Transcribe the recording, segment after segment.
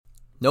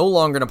No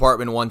longer an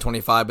apartment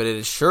 125, but it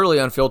is surely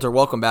unfiltered.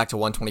 Welcome back to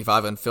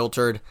 125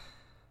 Unfiltered.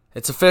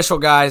 It's official,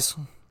 guys.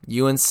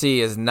 UNC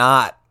is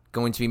not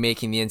going to be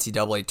making the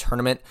NCAA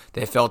tournament.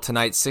 They fell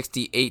tonight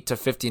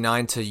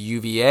 68-59 to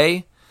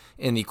UVA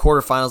in the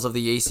quarterfinals of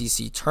the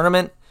ACC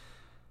tournament.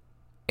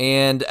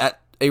 And at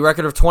a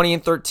record of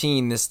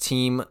 20-13, this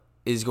team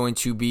is going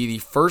to be the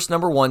first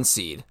number one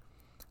seed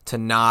to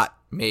not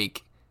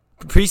make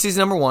preseason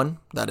number one,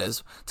 that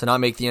is, to not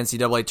make the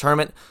NCAA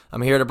tournament.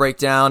 I'm here to break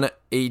down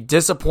a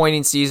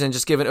disappointing season,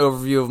 just give an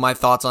overview of my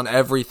thoughts on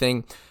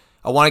everything.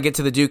 I want to get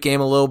to the Duke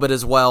game a little bit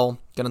as well.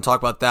 Going to talk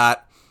about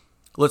that.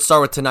 Let's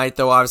start with tonight,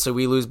 though. Obviously,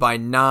 we lose by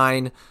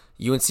 9.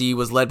 UNC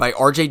was led by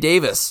RJ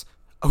Davis,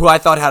 who I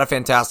thought had a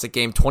fantastic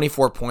game.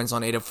 24 points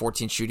on 8 of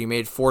 14 shooting.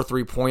 Made 4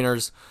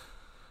 3-pointers.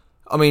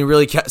 I mean,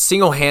 really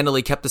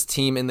single-handedly kept this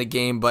team in the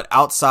game. But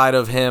outside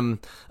of him,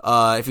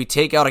 if you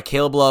take out a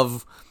Caleb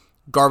Love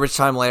garbage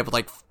time layup with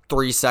like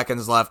 3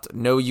 seconds left,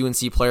 no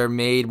UNC player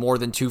made more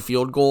than 2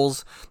 field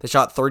goals. They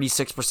shot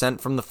 36%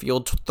 from the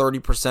field,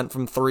 30%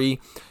 from 3.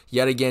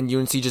 Yet again,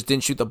 UNC just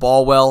didn't shoot the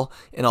ball well.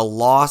 In a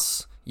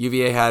loss,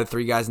 UVA had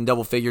 3 guys in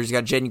double figures. You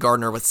got Jaden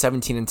Gardner with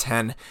 17 and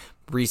 10,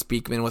 Reese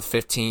Beekman with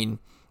 15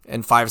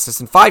 and 5 assists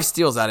and 5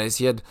 steals. That is,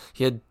 he had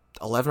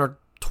 11 or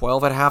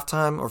 12 at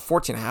halftime, or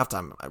 14 at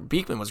halftime.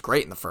 Beekman was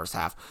great in the first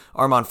half.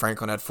 Armaan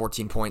Franklin had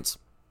 14 points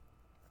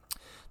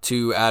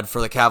to add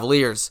for the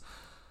Cavaliers.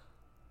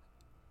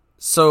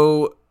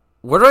 So,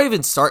 where do I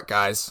even start,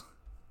 guys?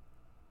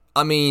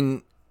 I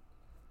mean,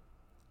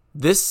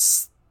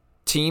 this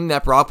team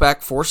that brought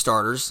back 4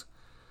 starters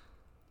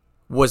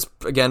was,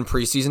 again,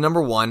 preseason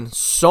number 1.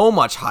 So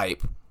much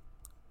hype.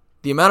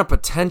 The amount of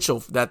potential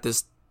that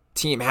this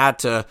team had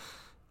to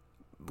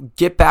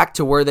get back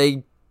to where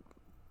they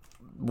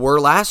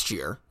were last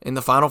year in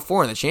the Final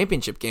Four in the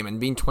championship game and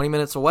being 20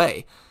 minutes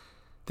away.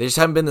 They just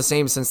haven't been the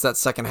same since that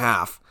second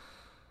half.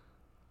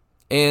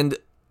 And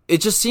it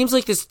just seems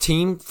like this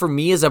team, for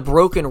me, is a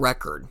broken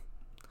record.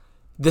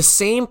 The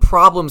same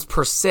problems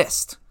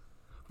persist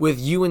with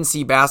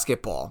UNC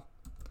basketball.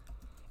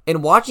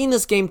 And watching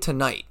this game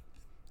tonight,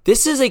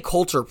 this is a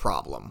culture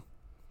problem.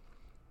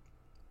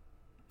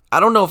 I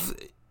don't know if...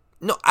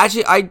 No,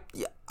 actually,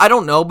 I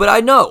don't know, but I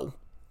know.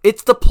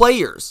 It's the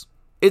players.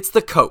 It's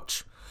the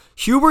coach.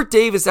 Hubert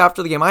Davis,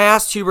 after the game, I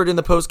asked Hubert in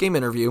the post-game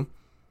interview,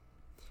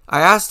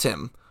 I asked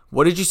him,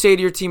 what did you say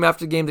to your team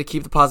after the game to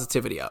keep the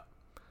positivity up?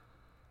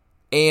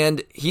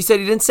 And he said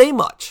he didn't say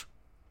much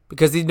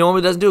because he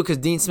normally doesn't do it because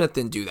Dean Smith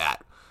didn't do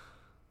that.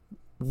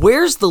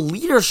 Where's the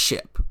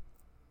leadership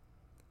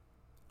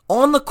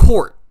on the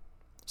court?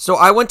 So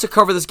I went to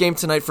cover this game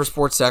tonight for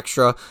Sports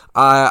Extra.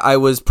 I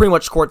was pretty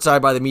much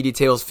courtside by the media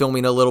tables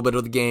filming a little bit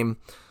of the game.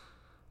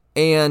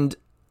 And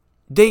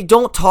they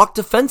don't talk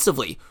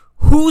defensively.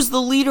 Who's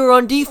the leader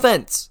on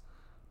defense?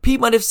 Pete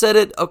might have said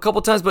it a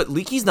couple times, but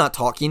Leakey's not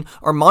talking.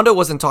 Armando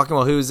wasn't talking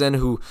while he was in,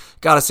 who,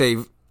 gotta say,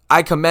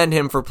 I commend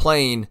him for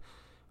playing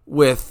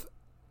with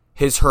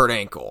his hurt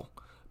ankle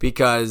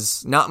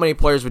because not many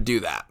players would do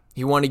that.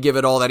 He wanted to give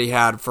it all that he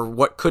had for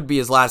what could be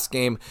his last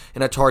game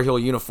in a Tar Heel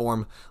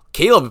uniform.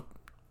 Caleb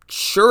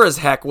sure as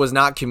heck was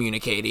not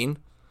communicating.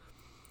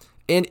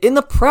 And in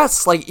the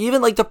press,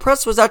 the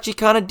press was actually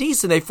kind of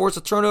decent. They forced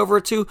a turnover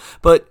or 2,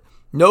 but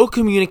no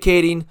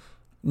communicating,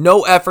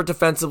 no effort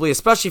defensively,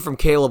 especially from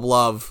Caleb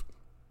Love.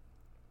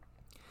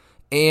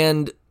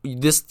 And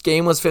this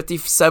game was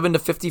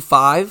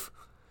 57-55.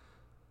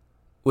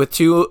 With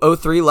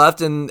 2:03 left,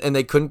 and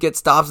they couldn't get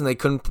stops, and they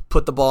couldn't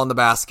put the ball in the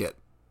basket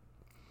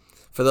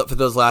for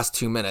those last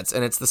 2 minutes.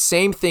 And it's the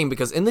same thing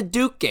because in the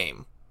Duke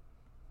game,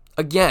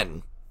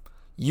 again,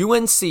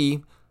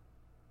 UNC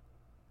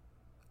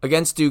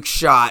against Duke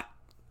shot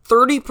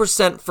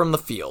 30% from the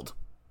field,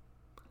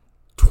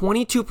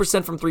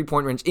 22% from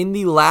three-point range. In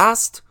the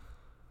last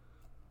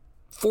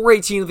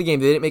 4:18 of the game,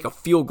 they didn't make a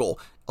field goal.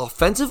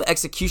 Offensive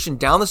execution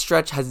down the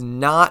stretch has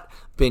not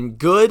been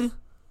good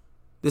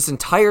this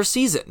entire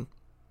season.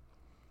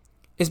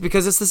 It's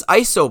because it's this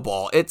ISO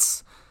ball.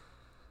 It's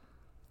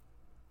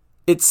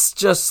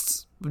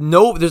just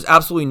there's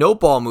absolutely no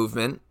ball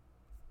movement.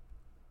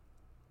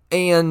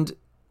 And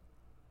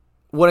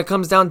when it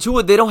comes down to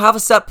it, they don't have a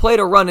set play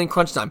to run in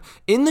crunch time.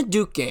 In the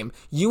Duke game,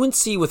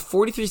 UNC with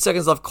 43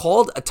 seconds left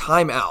called a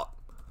timeout.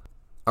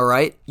 All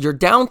right? You're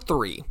down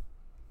 3.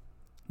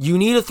 You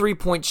need a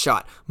 3-point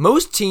shot.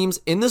 Most teams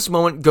in this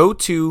moment go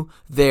to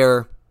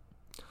their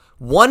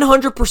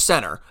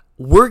 100%er.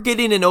 We're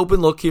getting an open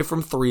look here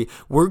from 3.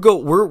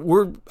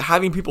 We're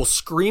having people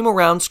scream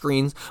around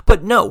screens.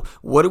 But no,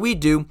 what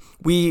do?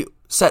 We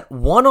set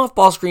one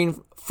off-ball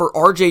screen for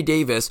RJ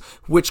Davis,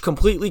 which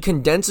completely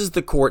condenses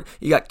the court.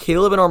 You got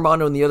Caleb and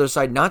Armando on the other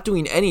side not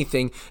doing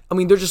anything. I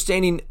mean, they're just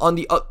standing on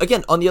the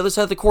other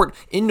side of the court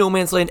in no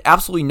man's land,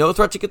 absolutely no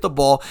threat to get the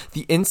ball.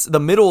 The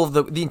middle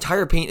of the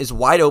entire paint is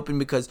wide open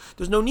because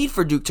there's no need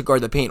for Duke to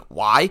guard the paint.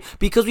 Why?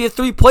 Because we have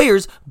 3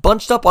 players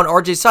bunched up on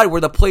RJ's side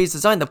where the play is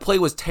designed. The play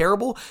was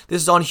terrible.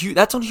 That's on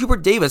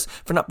Hubert Davis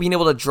for not being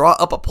able to draw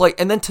up a play.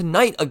 And then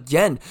tonight,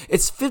 again,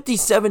 it's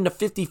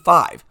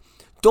 57-55.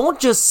 Don't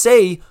just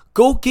say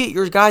Go get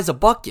your guys a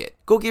bucket.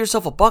 Go get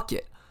yourself a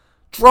bucket.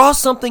 Draw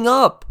something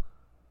up.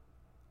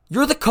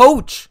 You're the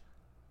coach.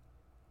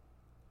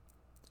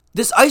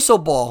 This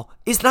ISO ball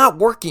is not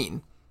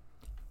working.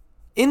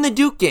 In the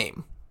Duke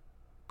game,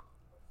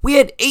 we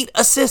had 8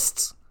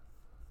 assists.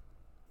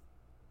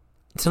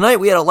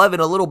 Tonight we had 11,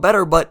 a little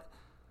better, but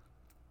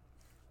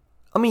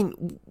I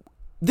mean,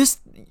 this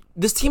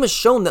team has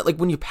shown that, like,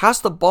 when you pass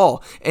the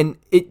ball and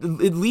it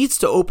leads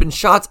to open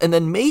shots and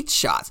then made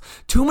shots.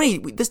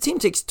 This team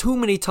takes too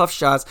many tough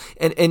shots,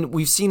 and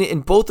we've seen it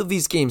in both of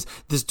these games.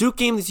 This Duke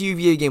game, this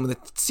UVA game, when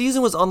the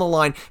season was on the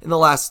line in the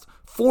last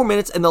 4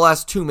 minutes and the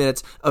last 2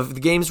 minutes of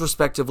the games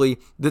respectively,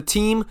 the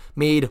team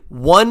made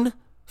 1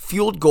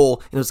 field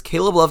goal, and it was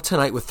Caleb Love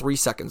tonight with 3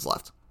 seconds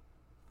left.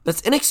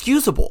 That's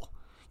inexcusable.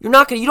 You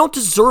don't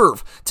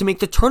deserve to make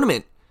the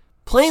tournament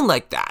playing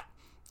like that.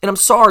 And I'm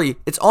sorry,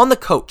 it's on the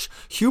coach.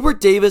 Hubert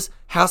Davis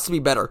has to be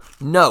better.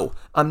 No,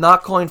 I'm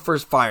not calling for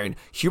his firing.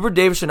 Hubert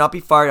Davis should not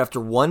be fired after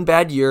one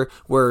bad year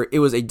where it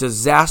was a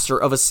disaster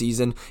of a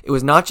season. It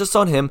was not just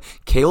on him.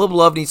 Caleb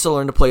Love needs to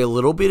learn to play a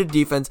little bit of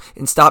defense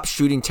and stop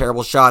shooting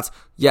terrible shots.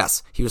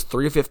 Yes, he was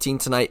 3 of 15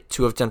 tonight,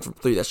 2 of 10 from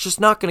 3. That's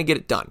just not going to get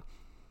it done.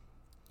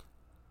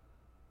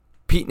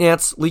 Pete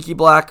Nance, Leaky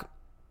Black,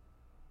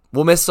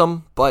 we'll miss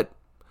him, but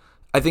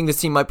I think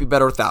this team might be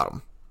better without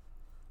him.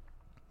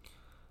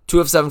 2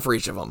 of 7 for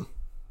each of them.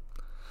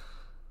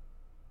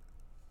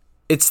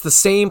 It's the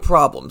same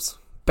problems.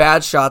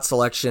 Bad shot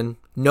selection,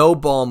 no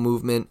ball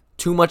movement,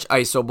 too much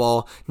ISO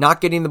ball,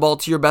 not getting the ball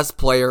to your best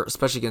player,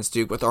 especially against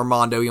Duke with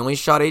Armando. He only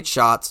shot 8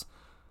 shots.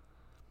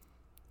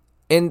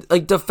 And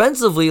like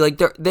defensively, like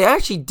they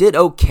actually did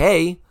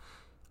okay.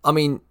 I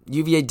mean,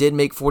 UVA did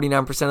make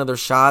 49% of their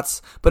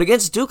shots, but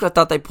against Duke, I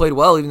thought they played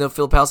well, even though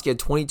Filipowski had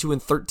 22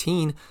 and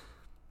 13.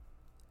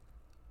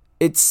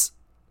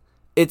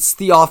 It's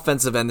the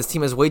offensive end. This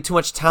team has way too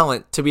much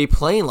talent to be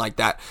playing like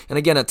that. And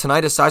again,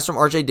 tonight, aside from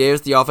RJ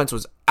Davis, the offense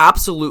was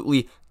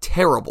absolutely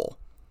terrible.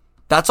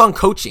 That's on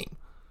coaching.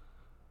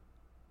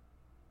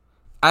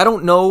 I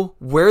don't know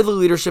where the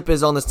leadership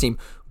is on this team.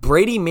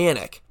 Brady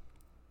Manick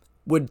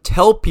would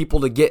tell people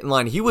to get in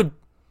line. He would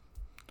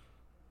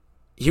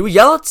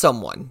yell at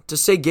someone to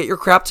say, get your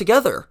crap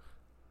together.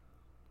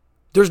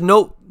 There's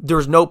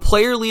no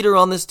player leader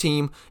on this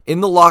team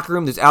in the locker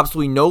room. There's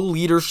absolutely no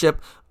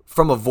leadership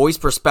from a voice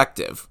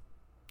perspective.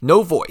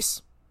 No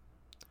voice.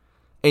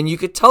 And you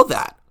could tell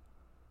that.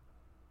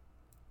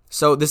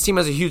 So this team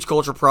has a huge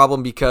culture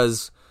problem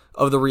because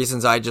of the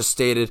reasons I just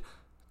stated.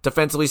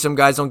 Defensively, some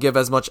guys don't give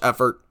as much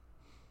effort.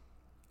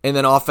 And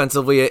then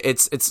offensively,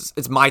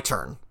 it's my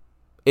turn.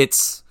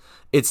 It's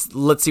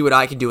let's see what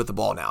I can do with the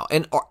ball now.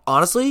 And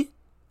honestly,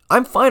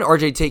 I'm fine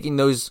RJ taking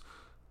those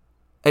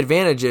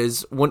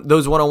advantages,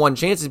 those one-on-one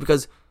chances,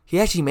 because he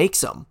actually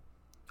makes them.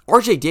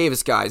 RJ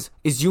Davis, guys,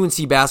 is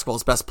UNC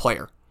basketball's best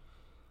player.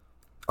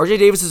 RJ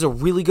Davis is a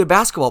really good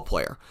basketball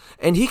player.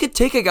 And he could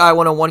take a guy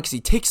one-on-one because he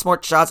takes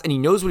smart shots and he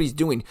knows what he's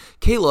doing.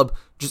 Caleb,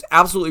 just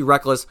absolutely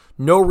reckless.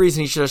 No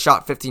reason he should have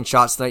shot 15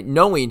 shots tonight,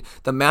 knowing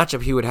the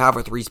matchup he would have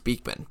with Reese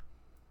Beekman.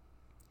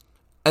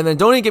 And then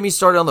don't even get me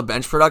started on the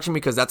bench production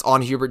because that's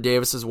on Hubert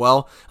Davis as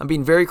well. I'm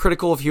being very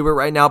critical of Hubert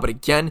right now, but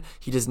again,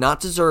 he does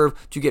not deserve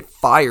to get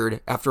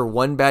fired after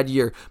one bad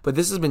year. But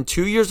this has been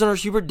 2 years under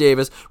Hubert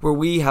Davis where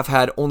we have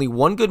had only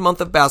one good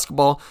month of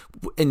basketball,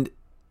 and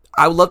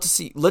I would love to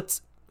see,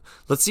 let's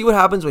see what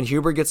happens when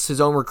Hubert gets his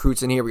own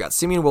recruits in here. We got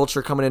Simeon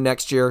Wilcher coming in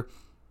next year.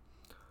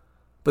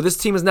 But this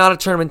team is not a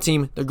tournament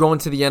team. They're going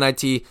to the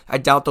NIT. I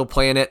doubt they'll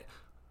play in it.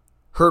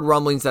 Heard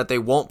rumblings that they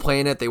won't play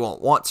in it. They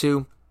won't want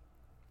to.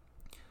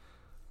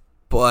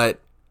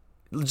 But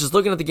just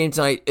looking at the game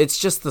tonight, it's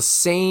just the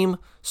same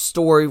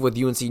story with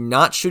UNC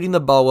not shooting the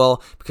ball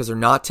well because they're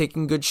not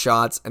taking good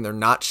shots and they're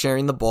not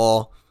sharing the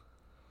ball.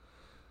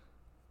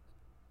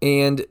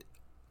 And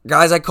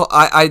guys,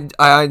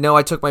 I know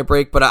I took my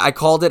break, but I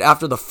called it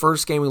after the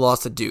first game we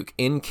lost to Duke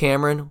in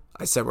Cameron.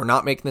 I said we're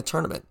not making the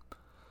tournament.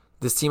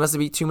 This team has to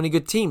beat too many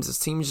good teams. This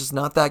team is just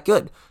not that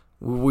good.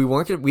 We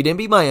didn't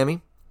beat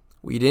Miami.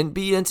 We didn't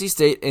beat NC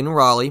State in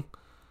Raleigh.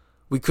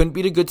 We couldn't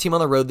beat a good team on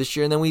the road this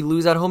year, and then we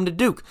lose at home to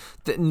Duke.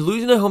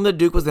 Losing at home to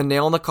Duke was the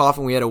nail in the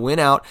coffin. We had to win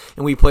out,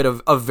 and we played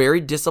a very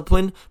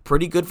disciplined,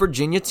 pretty good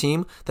Virginia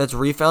team that's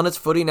refound its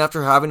footing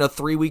after having a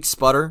 3-week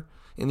sputter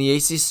in the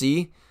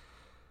ACC.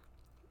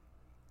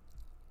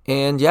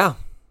 And yeah,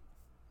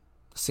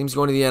 this team's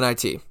going to the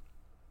NIT.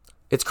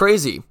 It's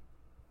crazy.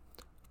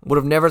 Would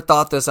have never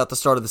thought this at the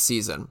start of the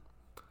season.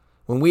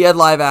 When we had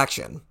live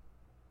action,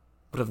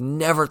 would have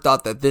never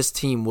thought that this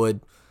team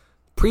would...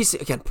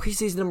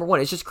 Preseason number 1.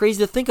 It's just crazy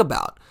to think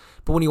about.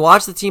 But when you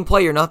watch the team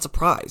play, you're not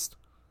surprised.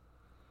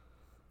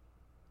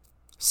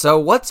 So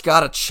what's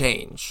got to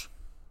change?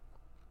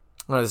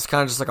 Well, this is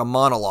kind of just like a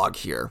monologue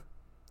here.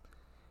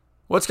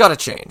 What's got to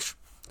change?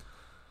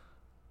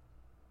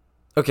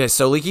 Okay,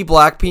 so Leaky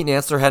Black, Pete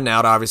Nance, they're heading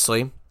out,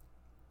 obviously.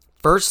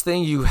 First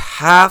thing, you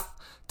have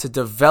to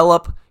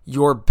develop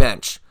your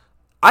bench.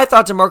 I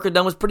thought DeMarco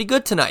Dunn was pretty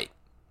good tonight.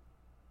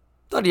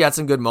 Thought he had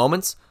some good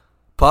moments.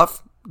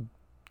 Puff,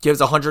 gives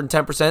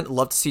 110%.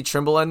 Love to see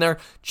Trimble in there.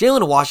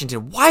 Jalen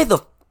Washington, why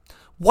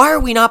are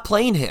we not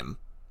playing him?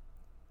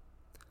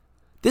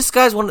 This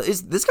guy's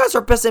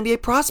our best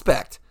NBA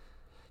prospect.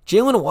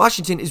 Jalen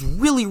Washington is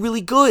really,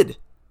 really good.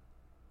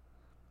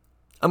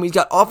 I mean, he's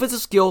got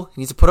offensive skill.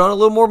 He needs to put on a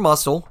little more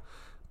muscle.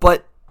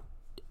 But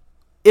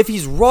if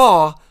he's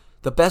raw,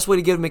 the best way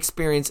to give him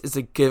experience is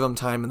to give him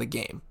time in the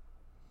game.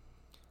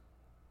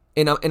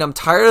 And I'm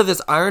tired of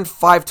this Iron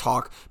 5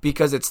 talk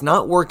because it's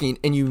not working,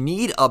 and you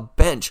need a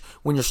bench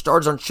when your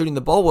stars aren't shooting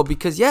the ball well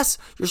because, yes,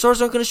 your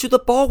stars aren't going to shoot the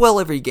ball well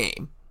every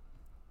game.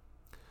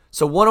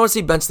 So, 1, I want to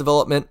see bench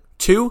development.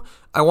 2,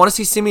 I want to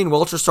see Simeon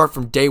Wilcher start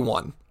from day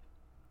 1.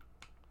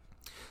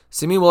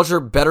 Simeon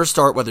Wilcher better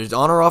start, whether he's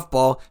on or off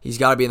ball. He's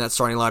got to be in that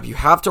starting lineup. You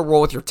have to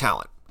roll with your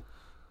talent.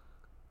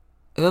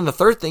 And then the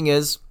third thing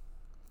is,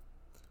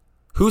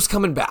 who's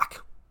coming back?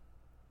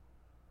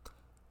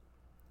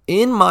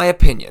 In my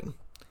opinion,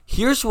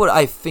 here's what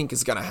I think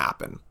is going to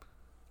happen.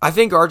 I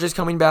think RJ's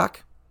coming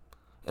back,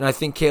 and I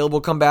think Caleb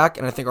will come back,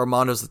 and I think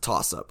Armando's the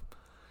toss-up.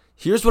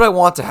 Here's what I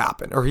want to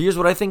happen, or here's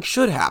what I think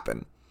should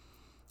happen.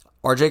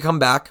 RJ come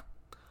back,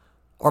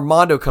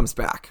 Armando comes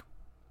back.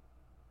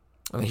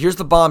 And here's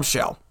the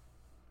bombshell.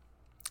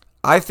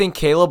 I think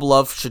Caleb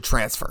Love should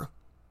transfer.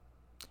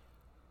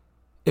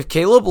 If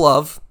Caleb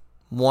Love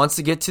wants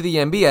to get to the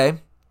NBA,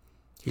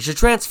 he should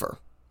transfer.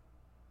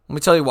 Let me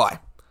tell you why.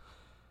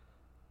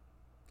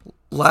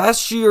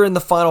 Last year in the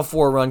Final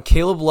Four run,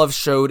 Caleb Love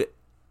showed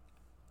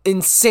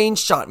insane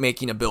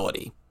shot-making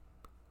ability.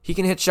 He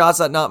can hit shots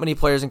that not many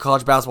players in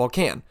college basketball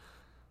can.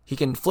 He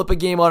can flip a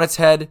game on its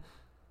head,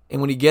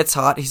 and when he gets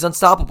hot, he's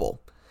unstoppable.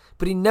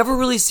 But he never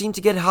really seemed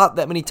to get hot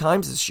that many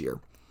times this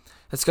year.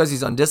 That's because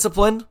he's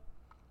undisciplined.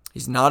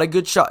 He's not a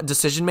good shot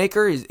decision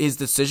maker. His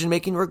decision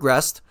making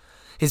regressed.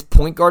 His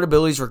point guard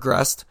abilities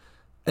regressed.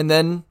 And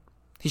then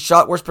he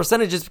shot worse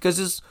percentages because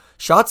his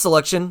shot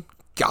selection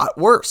got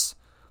worse.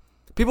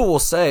 People will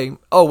say,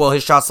 oh, well,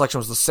 his shot selection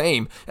was the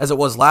same as it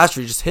was last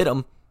year. He just hit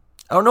him.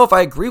 I don't know if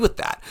I agree with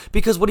that.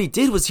 Because what he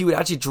did was he would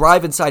actually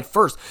drive inside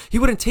first. He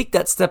wouldn't take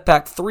that step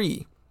back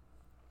three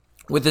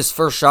with his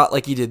first shot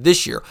like he did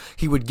this year.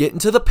 He would get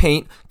into the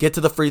paint, get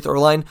to the free throw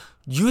line,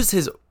 use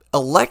his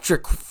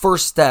electric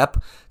first step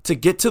to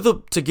get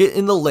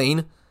in the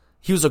lane.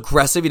 He was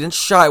aggressive. He didn't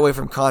shy away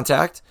from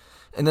contact.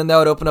 And then that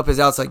would open up his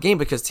outside game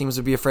because teams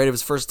would be afraid of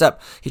his first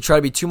step. He tried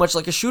to be too much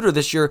like a shooter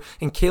this year,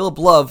 and Caleb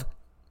Love,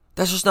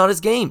 that's just not his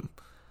game.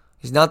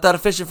 He's not that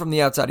efficient from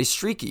the outside. He's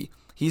streaky.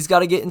 He's got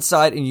to get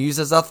inside and use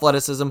his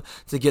athleticism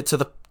to get to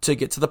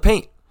the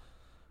paint.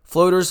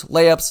 Floaters,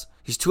 layups,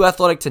 he's too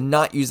athletic to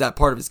not use that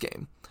part of his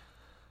game.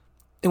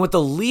 And with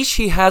the leash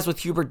he has with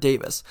Hubert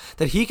Davis,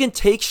 that he can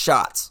take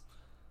shots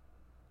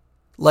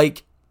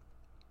like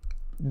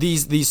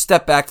these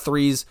step back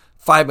threes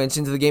 5 minutes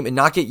into the game and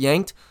not get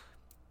yanked,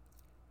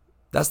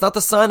 that's not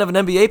the sign of an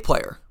NBA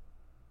player.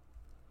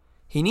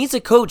 He needs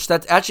a coach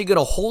that's actually going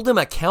to hold him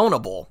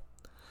accountable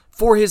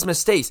for his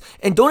mistakes.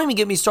 And don't even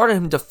get me started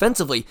on him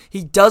defensively.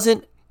 He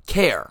doesn't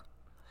care.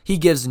 He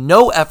gives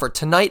no effort.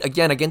 Tonight,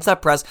 again, against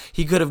that press,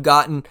 he could have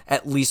gotten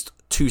at least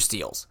 2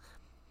 steals.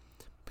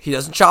 He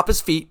doesn't chop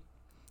his feet.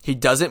 He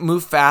doesn't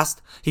move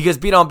fast. He gets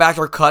beat on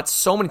backdoor cuts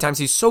so many times.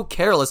 He's so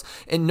careless.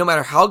 And no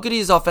matter how good he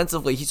is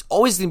offensively, he's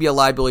always going to be a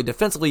liability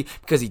defensively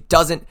because he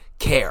doesn't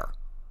care.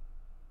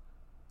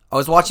 I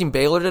was watching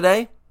Baylor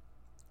today.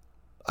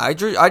 I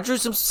drew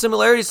some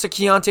similarities to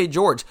Keontae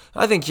George.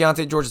 I think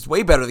Keontae George is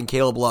way better than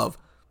Caleb Love.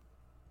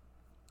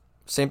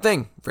 Same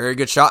thing. Very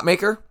good shot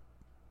maker.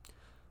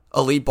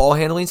 Elite ball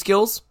handling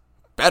skills.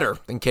 Better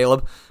than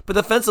Caleb. But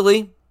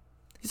defensively,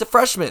 he's a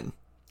freshman.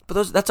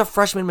 But that's a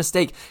freshman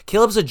mistake.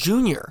 Caleb's a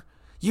junior.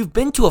 You've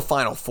been to a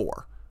Final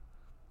Four.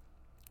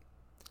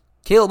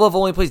 Caleb Love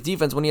only plays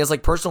defense when he has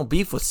like personal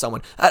beef with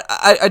someone.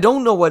 I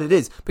don't know what it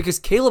is because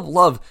Caleb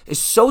Love is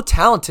so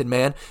talented,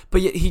 man.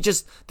 But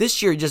yet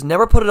this year he just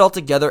never put it all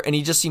together, and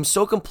he just seems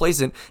so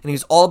complacent, and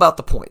he's all about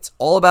the points,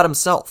 all about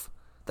himself.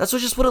 That's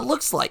just what it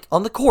looks like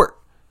on the court.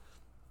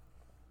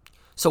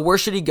 So where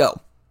should he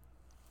go?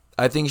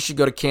 I think he should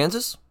go to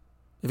Kansas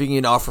if he can get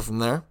an offer from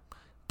there.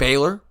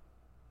 Baylor,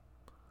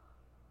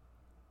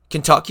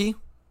 Kentucky.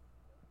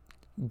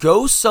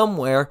 Go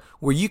somewhere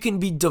where you can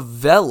be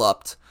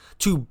developed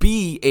to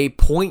be a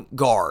point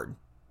guard.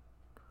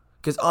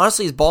 Because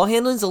honestly, his ball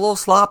handling is a little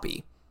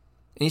sloppy.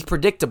 And he's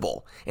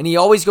predictable. And he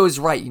always goes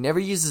right. He never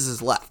uses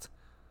his left.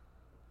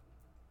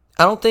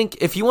 I don't think,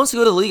 if he wants to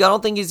go to the league, I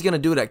don't think he's going to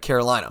do it at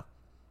Carolina.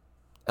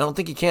 I don't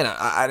think he can.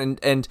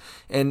 And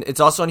it's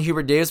also on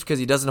Hubert Davis because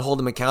he doesn't hold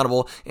him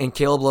accountable. And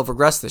Caleb Love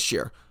regressed this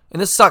year.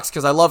 And this sucks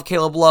because I love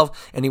Caleb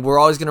Love. And we're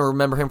always going to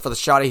remember him for the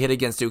shot he hit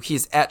against Duke. He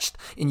is etched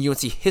in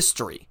UNC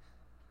history.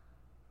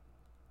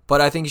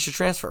 But I think he should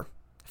transfer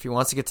if he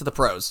wants to get to the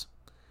pros.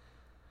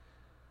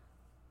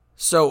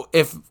 So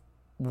if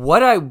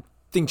what I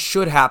think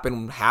should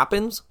happen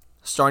happens,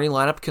 starting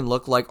lineup can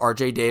look like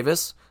RJ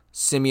Davis,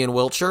 Simeon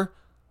Wilcher,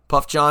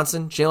 Puff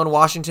Johnson, Jalen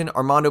Washington,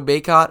 Armando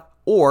Bacot,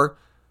 or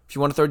if you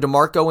want to throw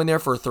DeMarco in there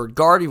for a third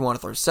guard, if you want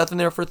to throw Seth in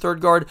there for a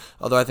third guard,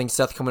 although I think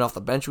Seth coming off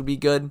the bench would be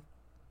good.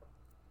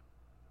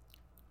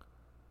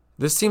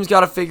 This team's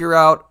got to figure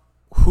out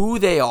who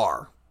they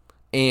are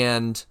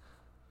and,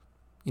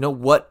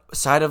 what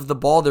side of the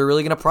ball they're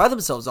really going to pride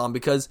themselves on,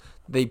 because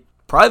they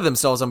prided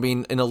themselves on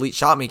being an elite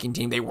shot-making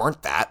team. They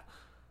weren't that.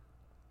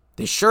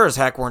 They sure as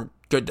heck weren't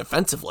good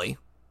defensively.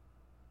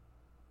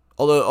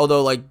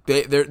 Although like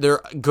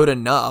they're good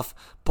enough,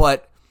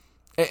 but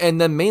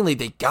and then mainly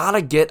they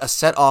gotta get a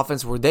set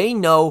offense where they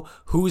know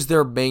who's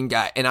their main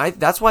guy, and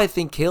that's why I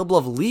think Caleb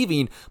Love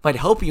leaving might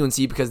help UNC,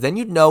 because then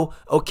you'd know,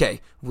 okay,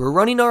 we're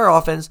running our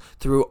offense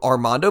through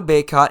Armando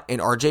Bacot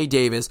and RJ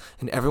Davis,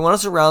 and everyone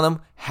else around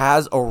them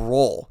has a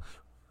role.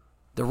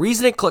 The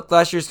reason it clicked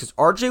last year is because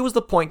RJ was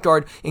the point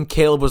guard and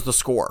Caleb was the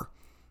scorer.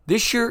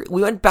 This year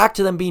we went back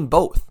to them being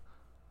both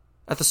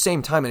at the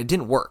same time, and it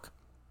didn't work.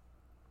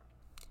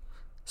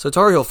 So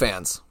Tar Heel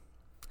fans,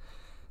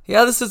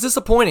 yeah, this is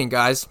disappointing,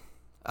 guys.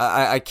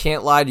 I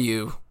can't lie to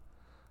you.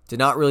 Did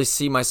not really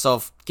see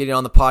myself getting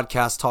on the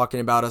podcast talking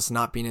about us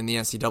not being in the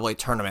NCAA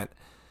tournament,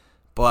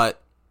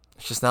 but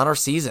it's just not our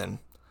season.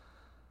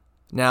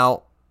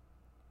 Now,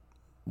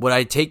 would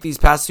I take these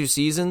past 2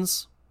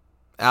 seasons?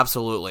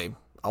 Absolutely.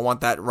 I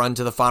want that run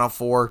to the Final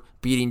Four,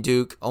 beating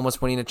Duke,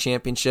 almost winning a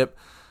championship.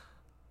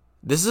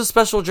 This is a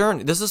special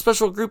journey. This is a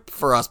special group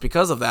for us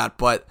because of that,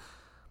 but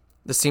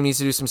this team needs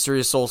to do some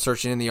serious soul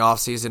searching in the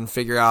offseason,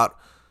 figure out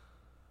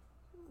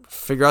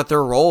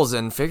their roles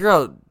and figure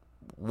out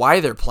why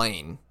they're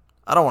playing.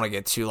 I don't want to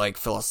get too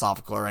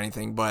philosophical or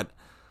anything, but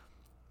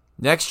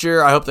next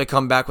year I hope they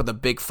come back with a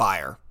big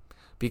fire,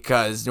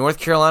 because North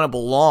Carolina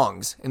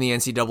belongs in the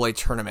NCAA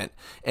tournament.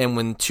 And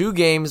when 2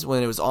 games,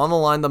 when it was on the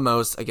line the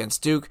most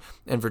against Duke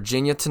and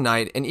Virginia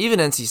tonight, and even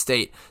NC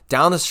State,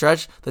 down the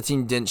stretch, the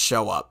team didn't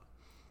show up.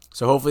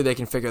 So hopefully they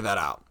can figure that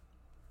out.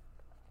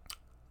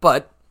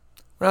 But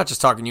we're not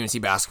just talking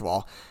UNC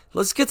basketball.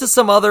 Let's get to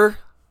some other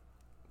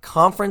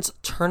conference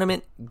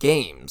tournament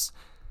games,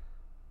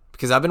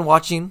 because I've been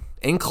watching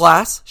in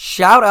class.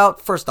 Shout out,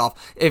 first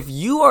off, if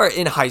you are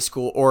in high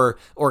school or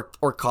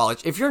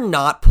college, if you're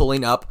not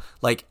pulling up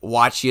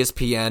Watch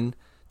ESPN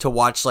to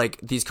watch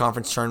these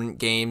conference tournament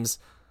games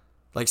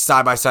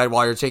side by side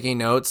while you're taking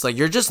notes,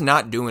 you're just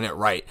not doing it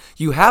right.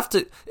 You have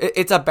to,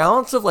 it's a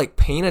balance of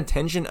paying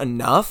attention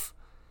enough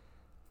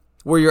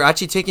where you're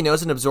actually taking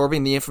notes and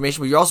absorbing the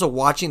information, but you're also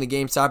watching the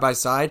game side by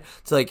side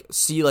to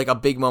see a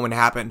big moment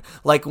happen.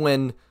 Like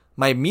when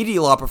my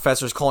media law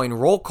professor is calling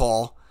roll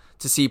call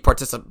to see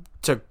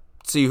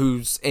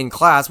who's in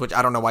class, which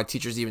I don't know why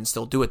teachers even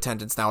still do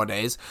attendance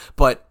nowadays,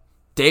 but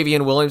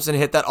Davian Williamson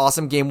hit that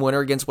awesome game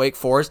winner against Wake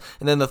Forest,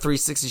 and then the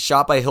 360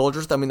 shot by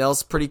Hildreth. That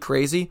was pretty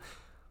crazy.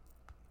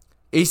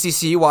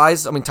 ACC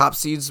wise, top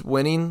seeds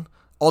winning.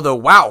 Although,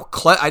 wow,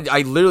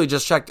 I literally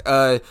just checked.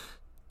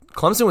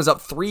 Clemson was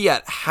up 3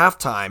 at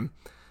halftime,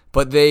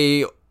 but they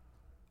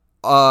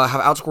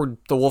have outscored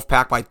the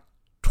Wolfpack by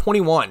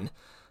 21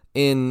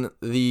 in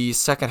the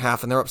second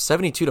half, and they're up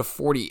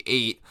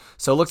 72-48.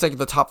 So it looks like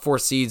the top 4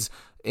 seeds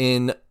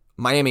in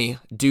Miami,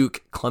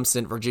 Duke,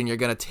 Clemson, Virginia are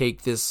going to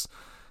take this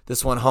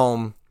one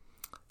home.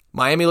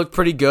 Miami looked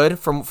pretty good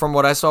from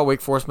what I saw.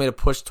 Wake Forest made a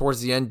push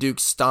towards the end. Duke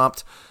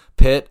stomped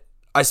Pitt.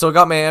 I still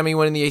got Miami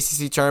winning the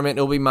ACC tournament.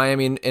 It'll be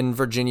Miami and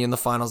Virginia in the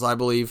finals, I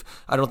believe.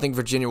 I don't think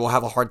Virginia will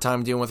have a hard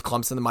time dealing with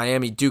Clemson. The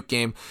Miami-Duke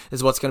game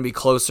is what's going to be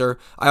closer.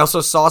 I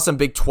also saw some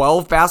Big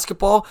 12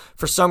 basketball.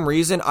 For some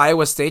reason,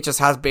 Iowa State just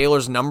has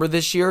Baylor's number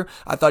this year.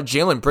 I thought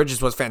Jalen Bridges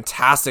was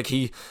fantastic.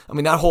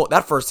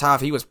 That first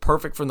half, he was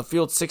perfect from the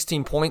field,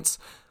 16 points.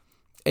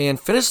 And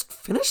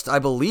finished, I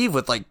believe,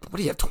 with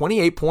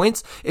 28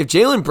 points? If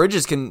Jalen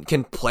Bridges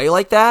can play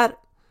like that,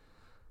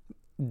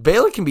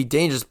 Baylor can be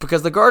dangerous,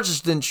 because the guards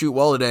just didn't shoot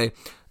well today.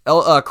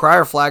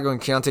 Cryer, Flagler,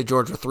 and Keontae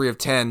George were 3 of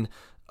 10,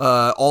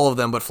 all of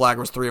them, but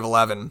Flagler was 3 of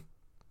 11.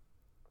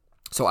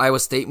 So Iowa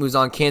State moves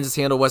on. Kansas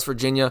handled West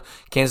Virginia.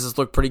 Kansas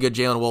looked pretty good.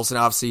 Jalen Wilson,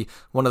 obviously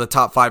one of the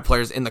top 5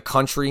 players in the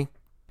country.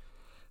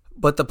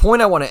 But the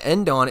point I want to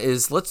end on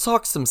is, let's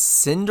talk some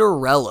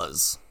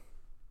Cinderellas.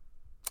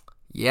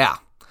 Yeah,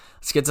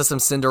 let's get to some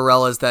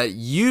Cinderellas that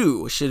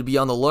you should be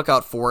on the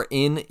lookout for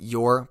in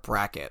your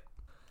bracket.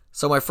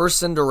 So my first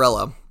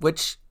Cinderella,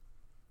 which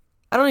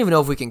I don't even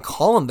know if we can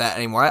call him that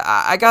anymore.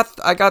 I'm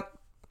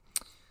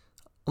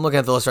looking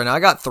at the list right now. I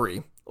got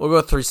 3. We'll go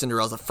with 3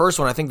 Cinderellas. The first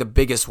one, I think the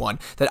biggest one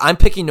that I'm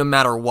picking no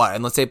matter what,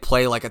 and let's say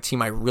play a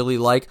team I really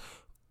like.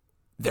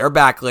 They're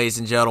back, ladies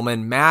and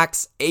gentlemen.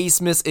 Max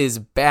Abmas is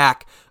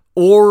back.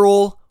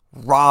 Oral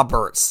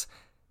Roberts.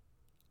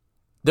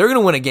 They're going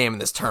to win a game in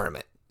this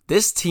tournament.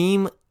 This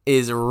team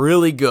is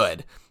really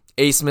good.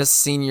 Abmas,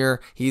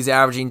 senior, he's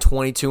averaging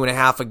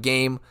 22.5 a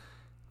game.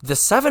 The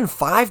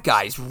 7'5"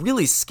 guy is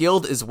really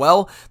skilled as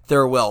well.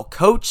 They're well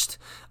coached.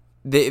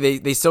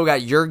 They still got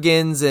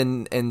Jurgens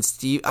and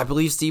Steve. I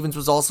believe Stevens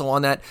was also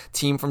on that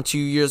team from 2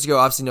 years ago.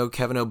 Obviously, no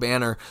Kevin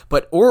O'Banner.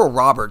 But Oral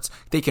Roberts,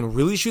 they can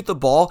really shoot the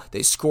ball.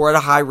 They score at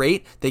a high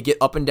rate. They get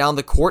up and down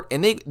the court.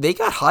 And they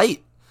got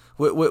height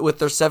with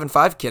their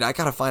 7'5" kid. I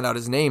got to find out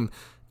his name.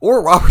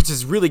 Oral Roberts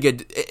is really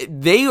good.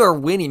 They are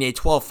winning a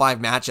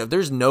 12-5 matchup.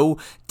 There's no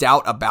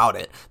doubt about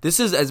it. This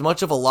is as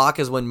much of a lock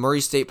as when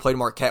Murray State played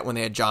Marquette when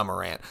they had John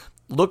Morant.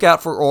 look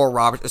out for Oral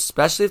Roberts,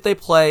 especially if they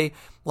play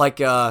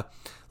like I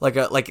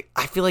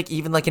feel like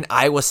even like an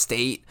Iowa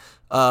State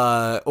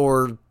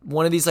or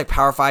one of these like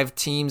Power 5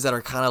 teams that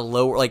are kind of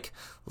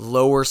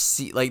lower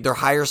seed, like they're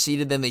higher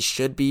seeded than they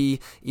should be,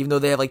 even though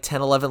they have like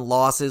 10, 11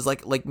 losses,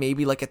 like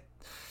maybe like a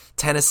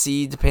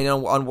Tennessee, depending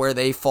on where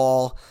they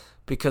fall,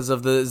 because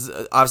of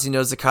obviously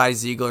no Zakai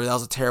Ziegler. That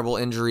was a terrible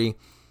injury.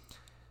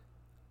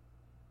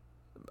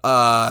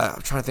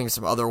 I'm trying to think of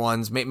some other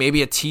ones.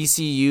 Maybe a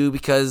TCU,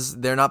 because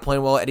they're not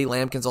playing well. Eddie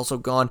Lampkin's also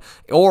gone.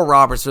 Or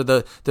Roberts. They're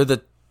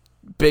the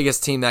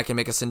biggest team that can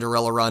make a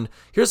Cinderella run.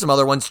 Here's some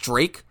other ones.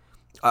 Drake.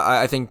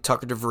 I think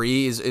Tucker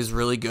DeVries is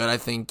really good. I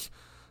think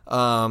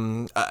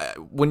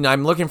when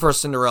I'm looking for a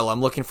Cinderella,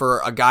 I'm looking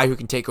for a guy who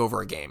can take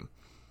over a game.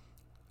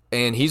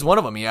 And he's one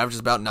of them. He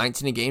averages about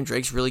 19 a game.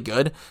 Drake's really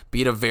good.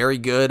 Beat a very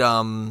good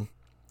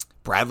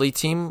Bradley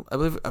team, I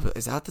believe.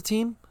 Is that the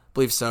team? I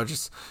believe so.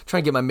 Just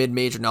trying to get my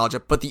mid-major knowledge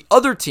up. But the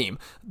other team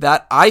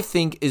that I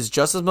think is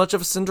just as much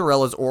of a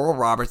Cinderella as Oral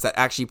Roberts that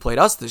actually played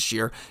us this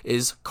year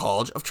is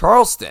College of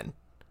Charleston.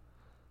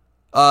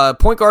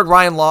 Point guard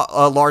Ryan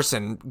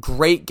Larson,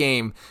 great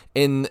game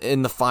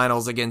in the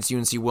finals against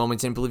UNC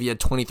Wilmington. I believe he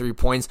had 23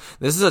 points.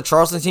 This is a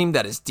Charleston team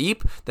that is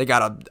deep. They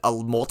got a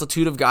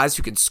multitude of guys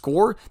who can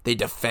score. They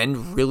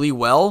defend really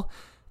well,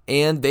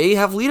 and they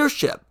have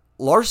leadership.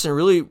 Larson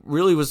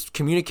really was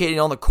communicating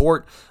on the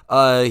court.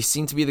 He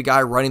seemed to be the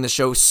guy running the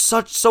show.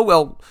 So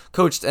well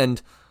coached,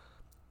 and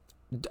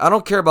I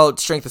don't care about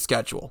strength of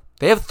schedule.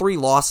 They have 3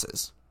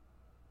 losses.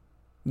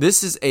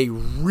 This is a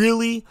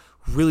really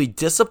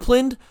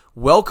disciplined,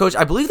 well coached.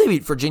 I believe they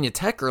beat Virginia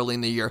Tech early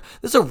in the year.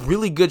 This is a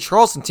really good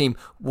Charleston team.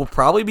 Will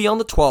probably be on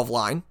the 12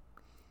 line.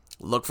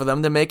 Look for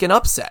them to make an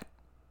upset.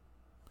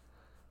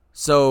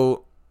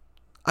 So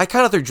I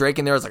kind of threw Drake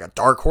in there as like a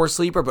dark horse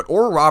sleeper, but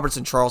Oral Roberts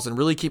and Charleston,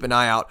 really keep an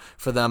eye out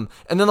for them.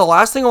 And then the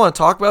last thing I want to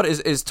talk about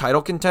is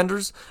title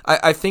contenders.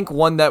 I think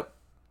one that,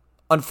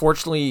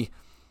 unfortunately,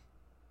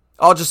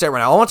 I'll just say it right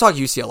now. I want to talk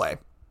UCLA.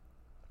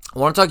 I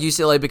want to talk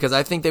UCLA because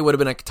I think they would have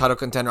been a title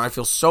contender. I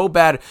feel so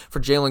bad for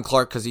Jalen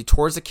Clark because he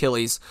tore his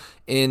Achilles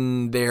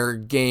in their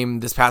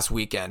game this past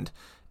weekend.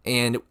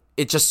 And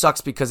it just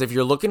sucks because if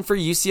you're looking for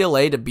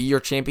UCLA to be your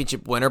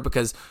championship winner,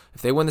 because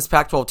if they win this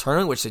Pac-12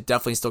 tournament, which they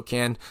definitely still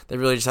can, they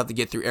really just have to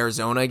get through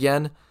Arizona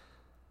again.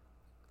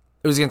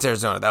 It was against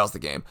Arizona. That was the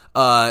game.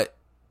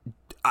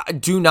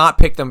 Do not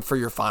pick them for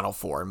your Final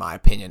Four, in my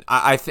opinion.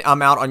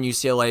 I'm out on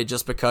UCLA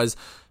just because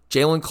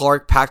Jalen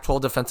Clark,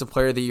 Pac-12 Defensive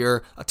Player of the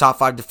Year, a top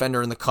 5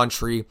 defender in the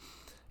country,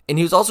 and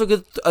he was also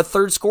a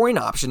third scoring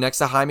option next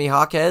to Jaime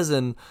Jaquez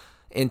and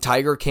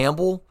Tiger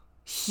Campbell.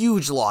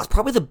 Huge loss,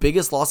 probably the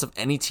biggest loss of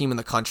any team in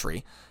the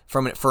country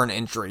for an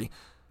injury.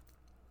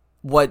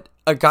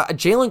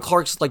 Jalen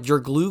Clark's like your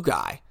glue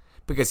guy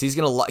because he's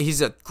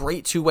a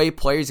great two-way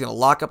player. He's gonna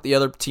lock up the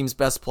other team's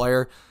best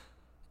player,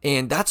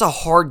 and that's a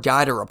hard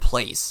guy to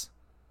replace.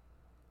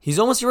 He's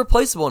almost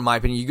irreplaceable in my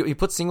opinion. You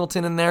put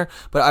Singleton in there,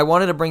 but I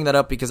wanted to bring that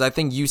up because I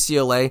think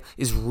UCLA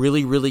is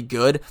really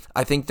good.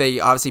 I think they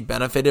obviously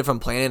benefited from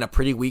playing in a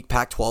pretty weak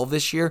Pac-12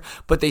 this year,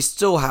 but they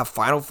still have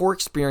Final Four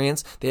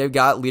experience. They have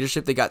got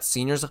leadership. They got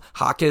seniors.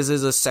 Jaquez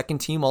is a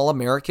second-team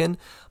All-American,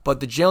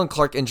 but the Jalen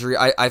Clark injury,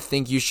 I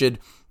think you should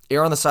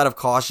err on the side of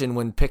caution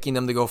when picking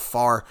them to go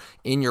far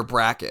in your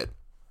bracket.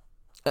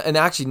 And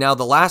actually, now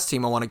the last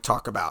team I want to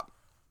talk about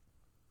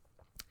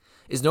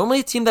is normally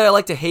a team that I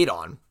like to hate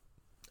on.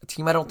 A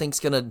team I don't think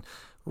is going to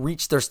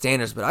reach their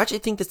standards, but I actually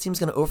think this team's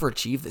going to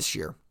overachieve this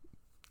year.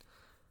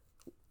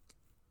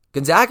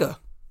 Gonzaga.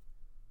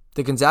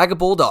 The Gonzaga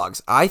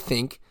Bulldogs, I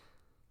think,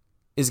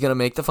 is going to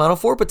make the Final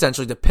Four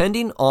potentially,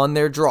 depending on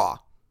their draw.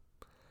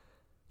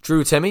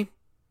 Drew Timme,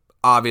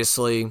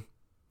 obviously,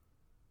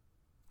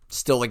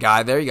 still the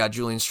guy there. You got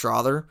Julian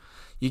Strawther.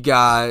 You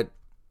got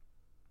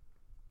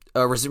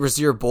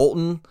Rasir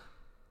Bolton.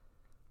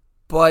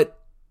 But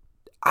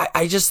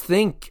I just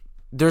think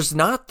there's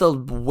not the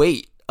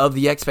weight of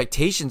the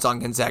expectations on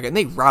Gonzaga, and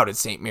they routed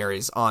St.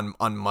 Mary's on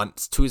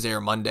Tuesday or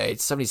Monday,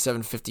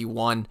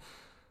 77-51.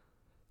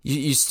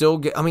 You still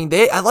get,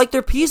 I like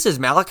their pieces.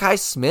 Malachi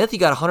Smith, you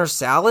got Hunter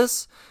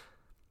Salas,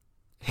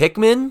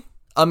 Hickman.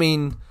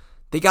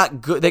 They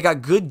got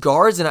good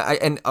guards, and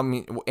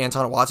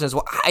Anton Watson as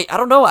well. I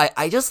don't know.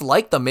 I just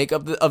like the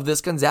makeup of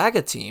this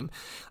Gonzaga team,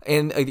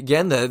 and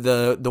again,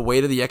 the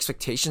weight of the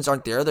expectations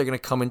aren't there. They're going to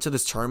come into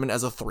this tournament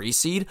as a 3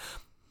 seed.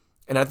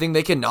 And I think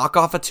they can knock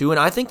off a 2, and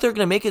I think they're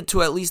going to make it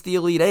to at least the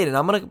Elite 8. And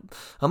I'm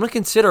gonna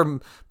consider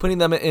putting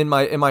them in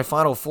my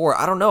Final Four.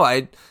 I don't know.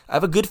 I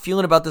have a good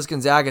feeling about this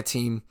Gonzaga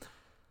team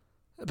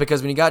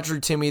because when you got Drew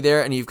Timme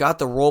there and you've got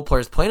the role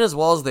players playing as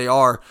well as they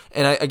are,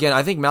 and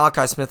I think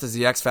Malachi Smith is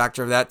the X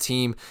factor of that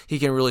team. He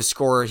can really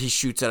score. He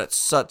shoots at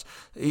it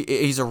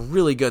he's a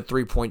really good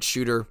 3-point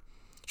shooter.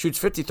 Shoots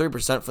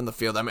 53% from the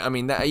field.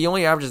 He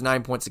only averages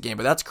 9 points a game,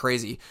 but that's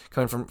crazy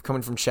coming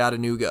from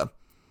Chattanooga.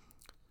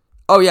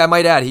 Oh, yeah, I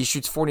might add, he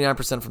shoots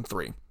 49% from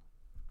 3.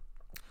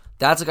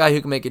 That's a guy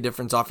who can make a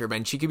difference off your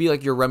bench. He could be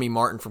like your Remy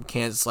Martin from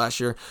Kansas last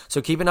year. So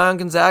keep an eye on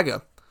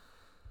Gonzaga.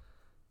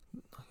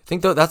 I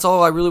think that's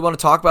all I really want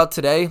to talk about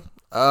today.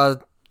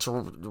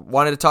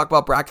 wanted to talk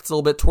about brackets a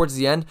little bit towards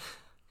the end.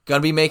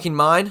 Gonna be making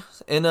mine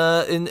in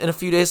a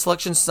few days.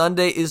 Selection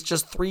Sunday is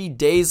just 3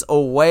 days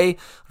away.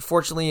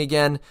 Unfortunately,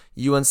 again,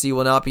 UNC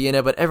will not be in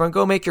it, but everyone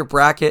go make your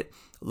bracket.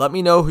 Let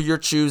me know who you're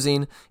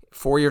choosing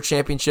for your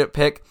championship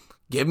pick.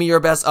 Give me your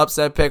best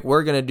upset pick.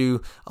 We're going to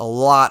do a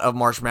lot of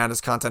March Madness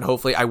content,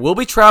 hopefully. I will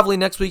be traveling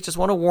next week. Just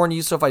want to warn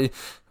you, so if I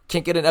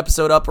can't get an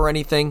episode up or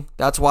anything,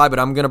 that's why. But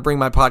I'm going to bring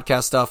my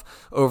podcast stuff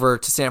over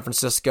to San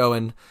Francisco,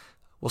 and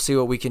we'll see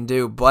what we can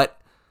do.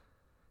 But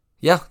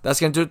yeah, that's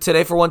going to do it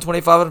today for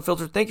 125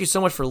 Unfiltered. Thank you so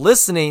much for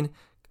listening.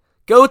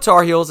 Go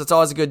Tar Heels. It's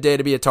always a good day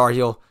to be a Tar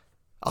Heel.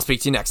 I'll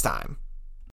speak to you next time.